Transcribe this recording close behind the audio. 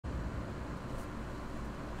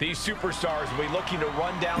These superstars will be looking to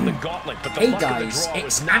run down the gauntlet, but the hey guys,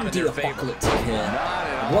 it's Andy Apocalyptic here.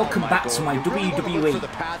 Welcome back to my WWE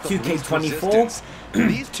 2K24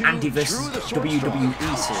 Andy vs WWE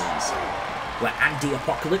series, where Andy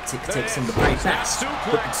Apocalyptic takes on the very best that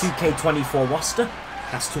the 2K24 roster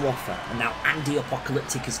has to offer. And now Andy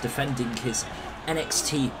Apocalyptic is defending his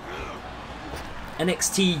NXT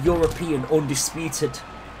European Undisputed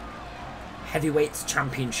Heavyweight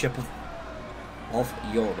Championship of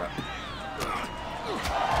Europe.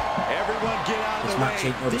 Everyone get out This of the match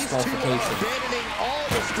ain't no disqualification.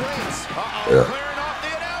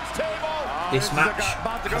 This match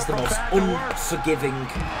has the most unforgiving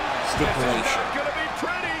stipulation.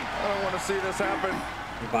 I don't want to see this happen.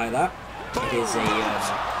 And by that,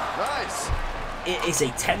 it is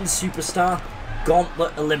a 10 superstar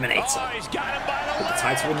gauntlet eliminator. Put the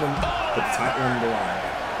title on the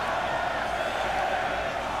line.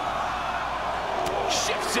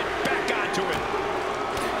 Shifts it back onto it.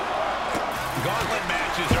 Gauntlet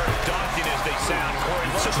matches are as daunting as they sound.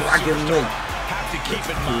 Dragon Lee have to keep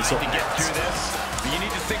in mind to get through this. But you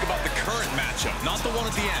need to think about the current matchup, not the one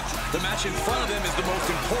at the end. The match in front of them is the most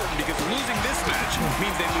important because losing this match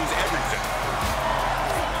means they lose everything.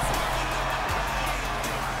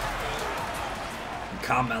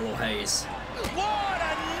 Carmelo Hayes. What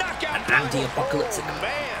a knockout! And Andy Apocalyptic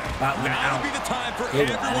battling out here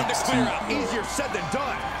at NXT. Easier said than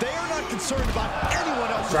done. They are not concerned about anyone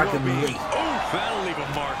else's Dragon Lee. That'll leave a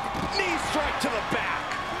mark. Knee strike to the back.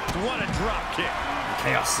 What a drop kick.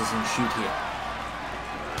 Chaos doesn't shoot here.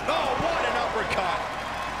 Oh, what an uppercut.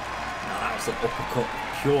 Now that was an uppercut,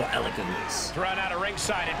 pure elegance. Thrown out of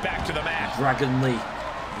ringside and back to the mat. Dragon Lee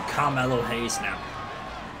and Carmelo Hayes now.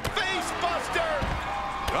 Face buster.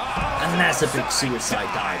 And there's a big suicide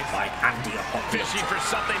dive by Andy Apocalyptic. Fishing for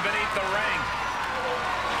something beneath the ring.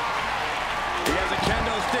 He has a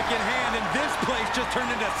kendo stick in hand, and this place just turned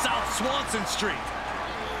into South Swanson Street.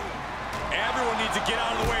 Everyone needs to get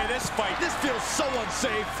out of the way of this fight. This feels so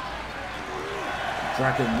unsafe.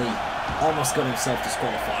 Dragon Lee almost got himself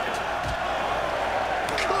disqualified.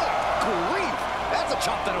 Good grief. That's a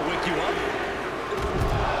chop that'll wake you up.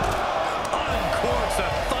 Uncorks a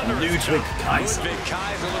thunderous Ludwig Kaiser. Ludwig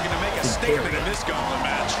Kaiser looking to make a statement in this gauntlet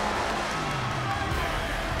match.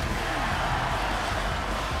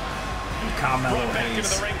 And Carmelo Back into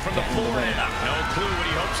Hayes the ring from the floor. No clue what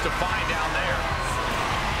he hopes to find down there.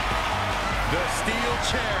 The steel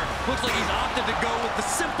chair. Looks like he's opted to go with the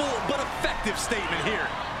simple but effective statement here.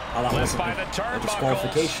 Oh, that wasn't a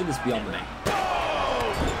disqualification is beyond me.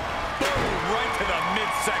 Boom! Right to the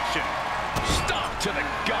midsection. Stop to the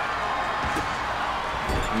gut.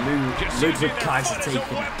 Ludwig Kaiser taking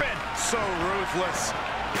it. So ruthless.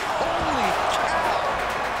 Holy cow!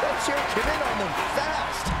 That chair came in on them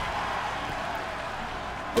fast.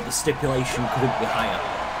 But the stipulation couldn't be higher.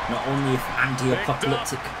 Not only if Andy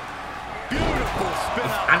Apocalyptic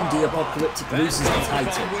loses the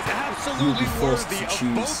title, he will be forced to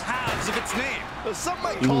choose.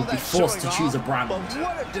 He will be forced to choose a brand.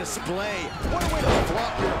 What a display! What a way to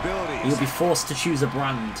flaunt your abilities. He will be forced to choose a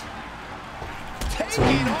brand to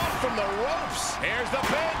leave.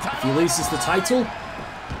 If he loses the title,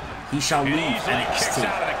 he shall leave NXT.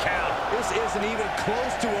 This isn't even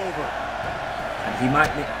close to over. And he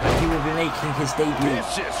will be making his debut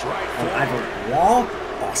on either Raw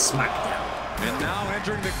or SmackDown. And now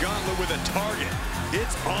entering the gauntlet with a target.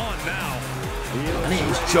 It's on now. And it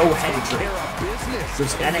is Joe Hendry.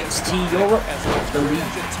 Does NXT Europe the lead?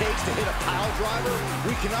 It takes to hit a pile driver.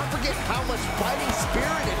 We cannot forget how much fighting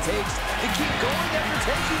spirit it takes to keep going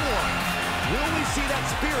after taking one. Will we see that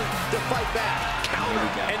spirit to fight back? Here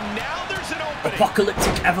we go. And now there's an opening.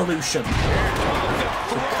 Apocalyptic Evolution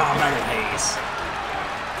with Carmelo Hayes.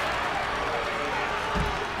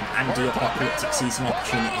 And Andy Apocalyptic sees an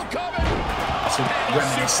opportunity to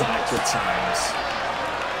reminisce about good times.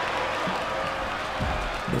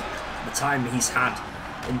 The time he's had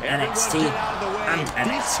in NXT and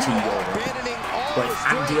NXT Europe. But if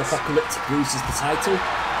Andy Apocalyptic loses the title,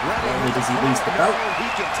 not only does he lose the belt,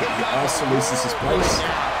 he also loses his place in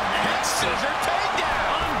NXT.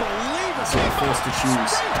 So he's forced to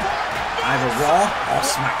choose either Raw or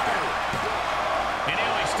SmackDown. And he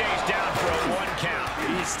only stays down for a 1 count.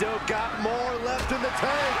 He's still got more left in the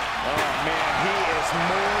tank. Oh man, he is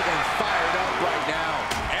more than fired up right now.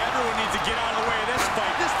 Everyone needs to get out of the way of this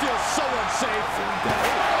fight. This feels so unsafe. Oh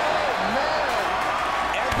man.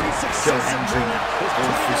 Every Joe Hendry now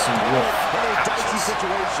going through some rough patches.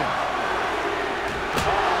 Situation.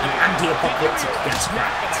 And Andy Apocalyptic gets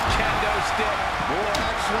wrapped. Kendo stick. More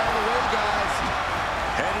action on the way, guys.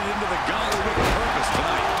 Headed into the gauntlet with a purpose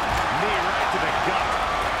tonight. Knee right to the gut.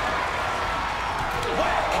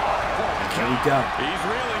 go. He's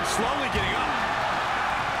reeling, slowly getting up.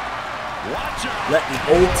 Watch out. Let the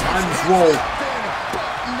old times roll.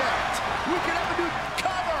 We can have a new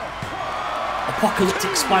cover.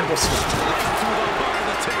 Apocalyptic Spinebuster.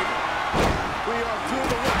 We are through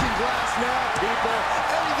the looking glass now, people.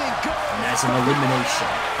 Anything goes. And there's an elimination.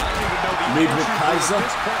 Ludwig Kaiser.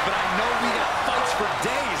 But I know we got fights for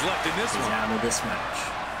days left in this one. Down to this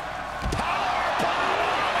match.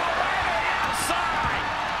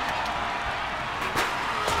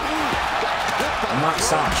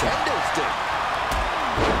 Max Archer. I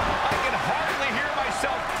can hardly hear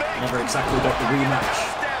myself think. Never exactly got the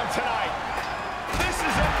rematch. Down tonight. This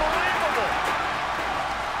is unbelievable.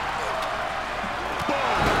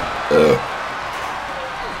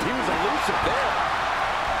 He was elusive there.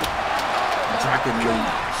 Dragon Lee.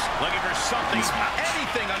 Looking for something,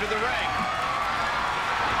 anything under the ring.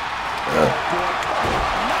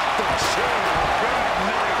 Not the chair. Great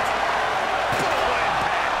night.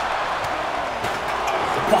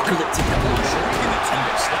 Apocalyptic Evolution.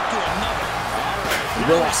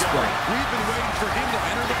 Will Ospreay. We've been waiting for him to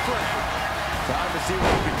enter the fray. Time to see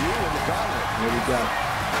what we can do in the gauntlet. Here we go.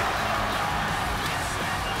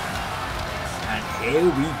 And here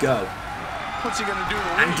we go. What's he gonna do?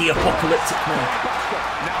 And the Apocalyptic Man.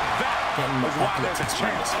 Now that Getting the Apocalyptic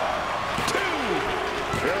Spinebuster.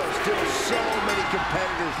 There are still so many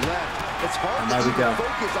competitors left. It's hard And there we go.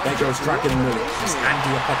 There goes Dragon Lee. As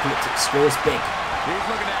Andy Apocalyptic scores big.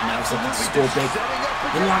 Now he's looking to score big.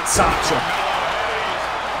 In Lance Archer.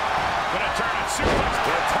 Gonna turn it suplex.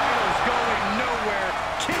 The title's going nowhere.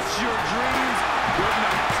 Kiss your dreams. Good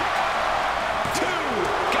night. 2.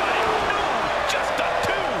 Got it. No, just a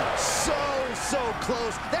 2. So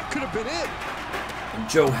close. That could have been it. And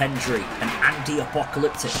Joe Hendry and Andy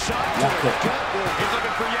Apocalyptic lock up. He's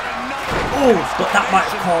looking for yet another. Oh, but that might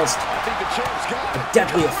have caused I think the champ's got a it.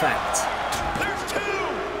 deadly effect. There's 2.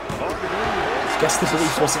 Guess the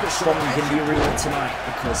belief wasn't strong in the arena tonight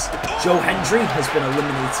because Joe Hendry has been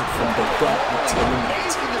eliminated from the gauntlet to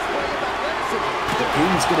eliminate. But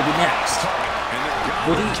who's going to be next?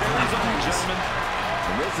 Buddy Matthews.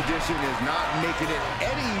 And this edition is not making it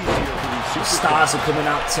any easier for these The superstars. stars are coming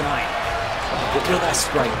out tonight. But Will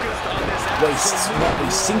Ospreay wastes not a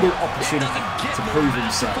single opportunity to prove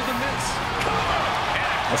himself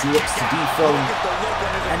as he looks to dethrone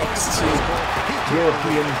NXT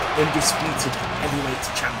European Undisputed Heavyweight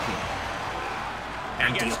Champion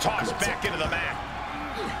Andy Apocalyptic.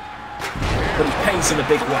 But he pays in a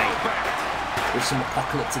big way with some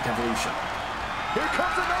Apocalyptic Evolution. Here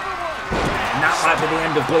comes another one. And that might be the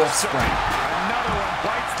end of Will Ospreay. Another one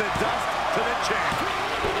bites the dust to the champ.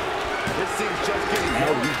 This seems just getting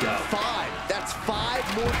There we go. 5. That's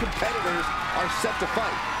 5 more competitors are set to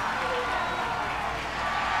fight.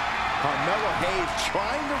 Carmelo Hayes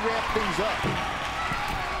trying to ramp things up.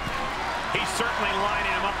 He's certainly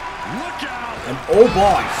lining him up. Look out! And oh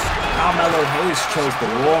boy, Carmelo Hayes chose the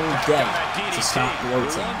wrong day to start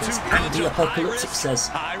gloating because Andy Apocalyptic says,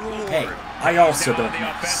 hey, I also don't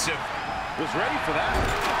miss. Was ready for that.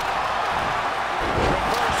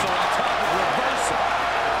 Reversal on top of reversal.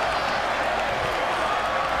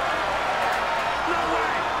 No way!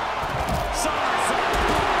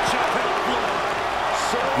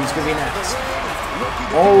 Who's going to be next?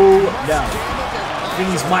 Oh no.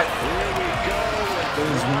 Things might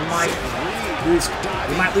lose.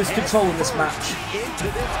 We might lose control in this match.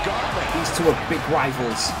 These two are big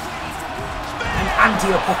rivals. And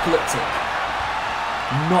Andy Apocalyptic,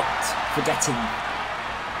 not forgetting.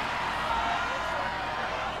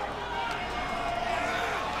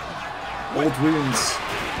 Old wounds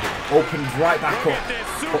opened right back up,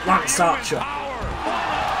 but Lance Archer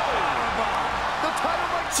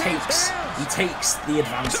takes the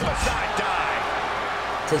advantage.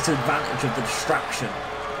 Takes advantage of the distraction.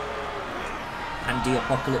 Andy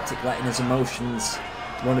Apocalyptic letting his emotions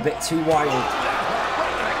run a bit too wild.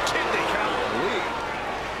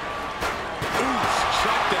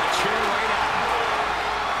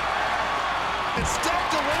 Instead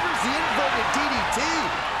delivers the inverted DDT.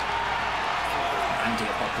 Andy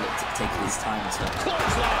Apocalyptic taking his time to. Good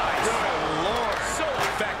Lord, so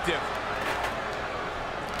effective.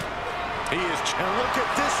 He is. And look at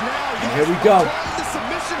this now. And here we go. The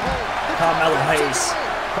submission hold. Carmelo Hayes.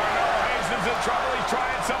 Carmelo Hayes is in trouble. He's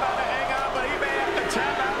trying somehow to hang on, but he may have to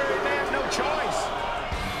tap out or he may have no choice.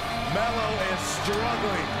 Melo is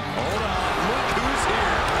struggling. Hold on. Look who's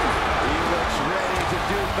here. He looks ready to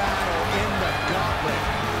do battle in the gauntlet.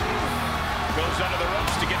 Goes under the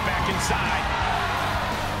ropes to get back inside.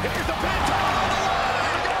 Here's the pin.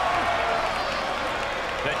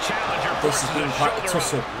 This has been quite a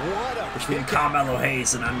tussle between Carmelo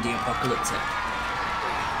Hayes and Andy Apocalyptic.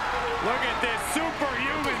 Look at this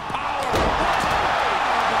superhuman power.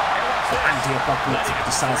 But Andy Apocalyptic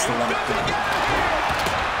decides to let it go.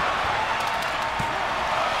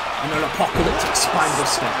 And an Apocalyptic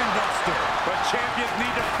spinebuster. But champions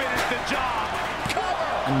need to finish the job.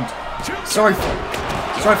 And sorry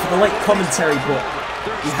for the late commentary, but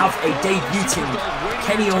we have a debuting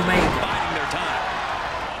Kenny Omega.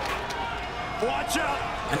 Watch out.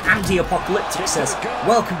 And Andy Apocalyptic says,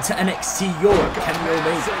 "Welcome to NXT Europe, Kenny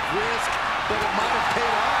Omega."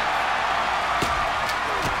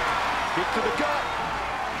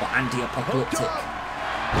 But Andy Apocalyptic.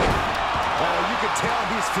 Oh, you can tell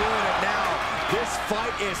he's feeling it now. This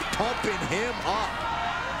fight is pumping him up.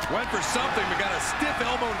 Went for something, but got a stiff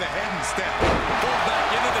elbow to the head instead. Pulled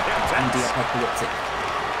back into the hip. Andy Apocalyptic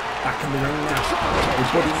back in the ring now with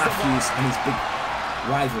Buddy Matthews and his big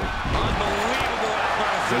rival. Unbelievable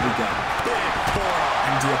athleticism. Here we go. Big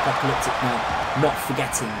forearm. Andy Apocalyptic now, not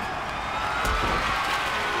forgetting.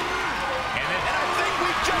 And I think we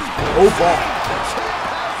just... Oh boy.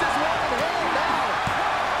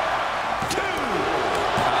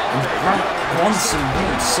 And Bronson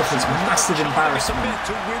Reed suffers massive embarrassment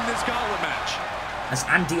To win this gauntlet match. as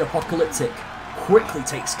Andy Apocalyptic quickly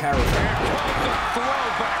takes care of him.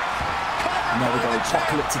 And there we go,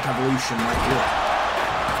 Apocalyptic Evolution right here.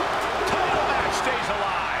 Title match stays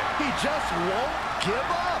alive. He just won't give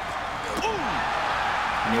up.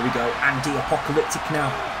 And here we go, Andy Apocalyptic now.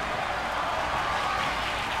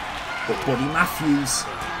 But Buddy Matthews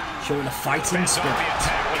showing a fighting spirit.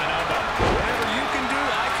 Whatever you can do,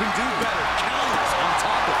 I can do better. Counters on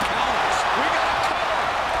top of counters. We got a cover.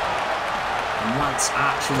 And Lance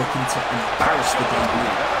Archer looking to embarrass the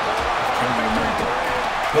debut of Kenny Omega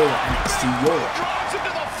here at NXT Europe. Drops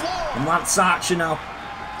into the floor. And Lance Archer now.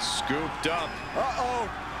 Scooped up. Uh-oh.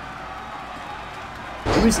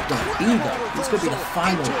 Who is it going to be though? It's going to be the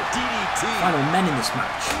final men in this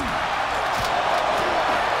match.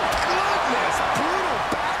 Goodness, brutal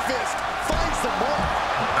back fist finds the mark.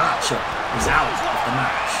 And Archer is out of the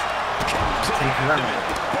match. Temporarily.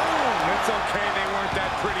 Boom. It's okay. They weren't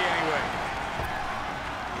that pretty anyway.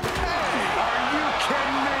 Hey, are you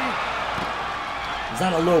kidding me? Is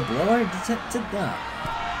that a low blow? I detected that.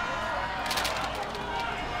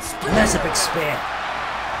 And there's a big spear.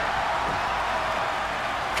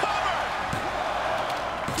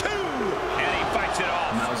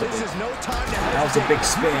 That was a big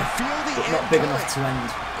spear, but not big enough to end.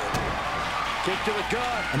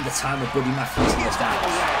 And the time of Buddy Matthews in this match.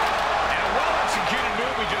 And a well-executed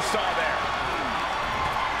move we just saw there.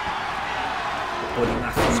 Buddy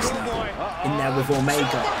Matthews now in there with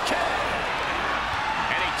Omega.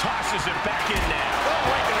 And he tosses it back in now.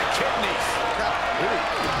 Right to the kidneys.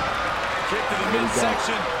 Kick to the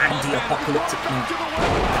midsection. Andy Apocalyptic now.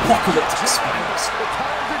 Apocalyptic spines.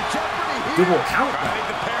 Double count there.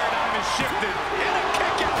 The paradigm is shifted. And a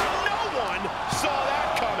kick out. No one saw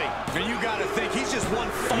that coming. And you got to think he's just one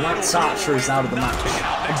final. Lance Archer is out of the match.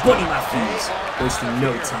 And Buddy Matthews wasting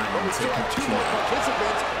no time on taking opportunity.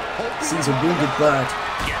 Sees a wounded bird.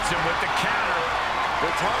 Gets him with the counter. The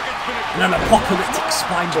target's been And an Apocalyptic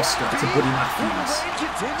spinebuster to Buddy Matthews.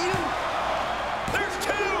 There's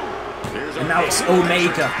two. And now it's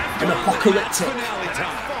Omega and Apocalyptic.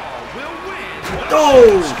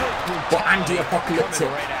 Oh! But Andy Apocalyptic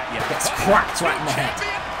gets cracked right in the head.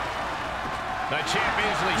 And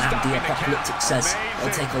Andy Apocalyptic says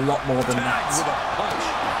it'll take a lot more than that.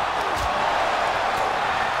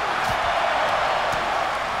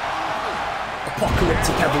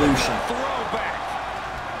 Apocalyptic Evolution.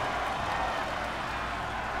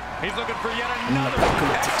 He's looking for yet And an another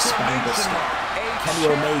Apocalyptic spinebuster. Kenny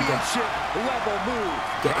Omega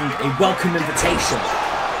getting a welcome invitation.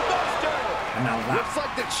 And now that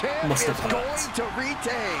must have hurt.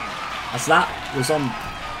 As that was on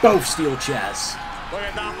both steel chairs. Look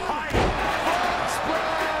at the height.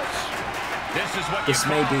 This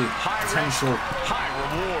may be potential. High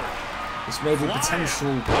reward. This may be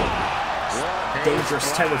potential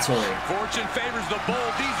dangerous territory. Fortune favors the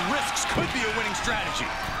bold. These risks could be a winning strategy.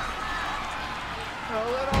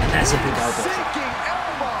 And there's a big elbow.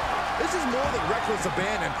 This is more than reckless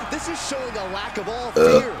abandon. This is showing a lack of all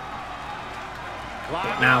fear.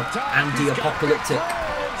 But now Andy Apocalyptic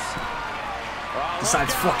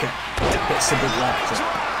decides fuck it. Hits the big left.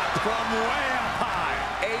 From way up high.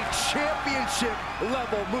 A championship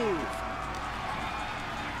level move.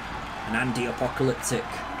 And Andy Apocalyptic.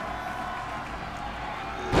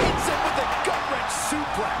 Hits him with a gut-wrench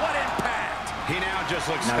suplex. What impact. He now just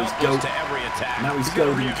looks helpless to every attack. Now he's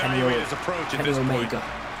goading Kenny Omega.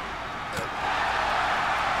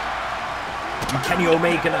 And Kenny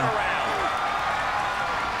Omega now.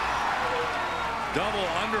 Double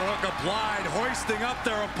underhook applied, hoisting up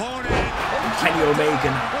their opponent. And Kenny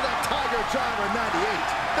Omega now. With a Tiger Driver 98.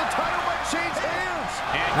 The title might change hands.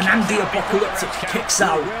 And Andy Apocalyptic kicks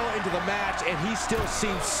out. Well into the match, and he still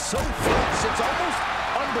seems so fierce. It's almost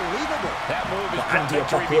unbelievable. That move is Andy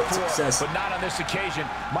Apocalyptic says, but not on this occasion.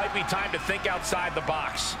 Might be time to think outside the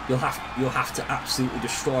box. You'll have to absolutely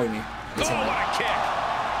destroy me. Oh, what a kick!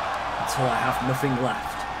 Until I have nothing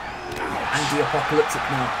left. Andy Apocalyptic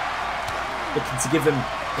now, looking to give him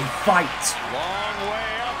a fight. Long way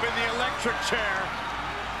up in the electric chair.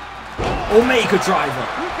 Omega Driver.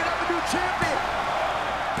 We can have a new champion.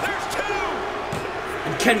 There's two.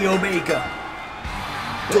 And Kenny Omega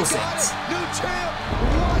does it. New champ.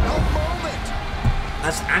 What a moment.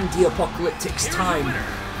 As Andy Apocalyptic's time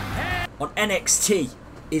on NXT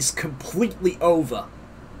is completely over.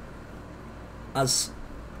 As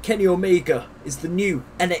Kenny Omega is the new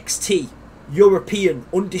NXT European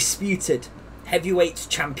Undisputed Heavyweight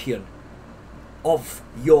Champion of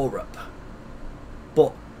Europe.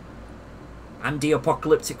 But Andy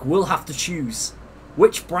Apocalyptic will have to choose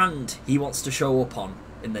which brand he wants to show up on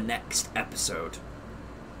in the next episode.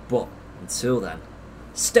 But until then,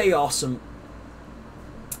 stay awesome.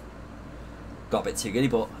 Got a bit too giddy,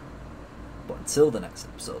 but until the next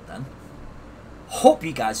episode then. Hope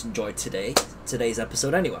you guys enjoyed today's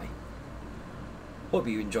episode anyway. Hope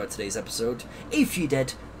you enjoyed today's episode. If you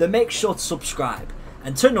did, then make sure to subscribe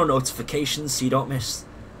and turn on notifications so you don't miss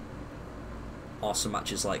awesome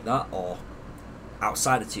matches like that, or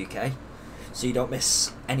outside of 2K, so you don't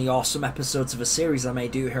miss any awesome episodes of a series I may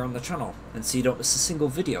do here on the channel, and so you don't miss a single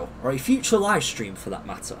video or a future live stream for that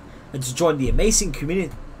matter, and to join the amazing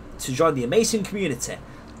community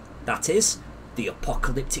that is the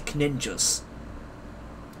Apocalyptic Ninjas.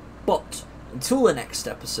 But until the next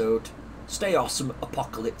episode, stay awesome,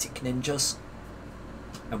 Apocalyptic Ninjas.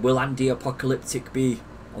 And will Andy Apocalyptic be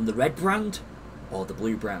on the red brand or the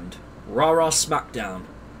blue brand? Raw or SmackDown,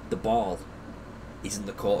 the ball is in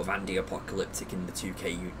the court of Andy Apocalyptic in the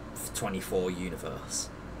 2K24 universe.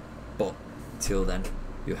 But until then,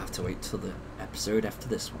 you'll have to wait till the episode after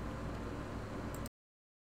this one.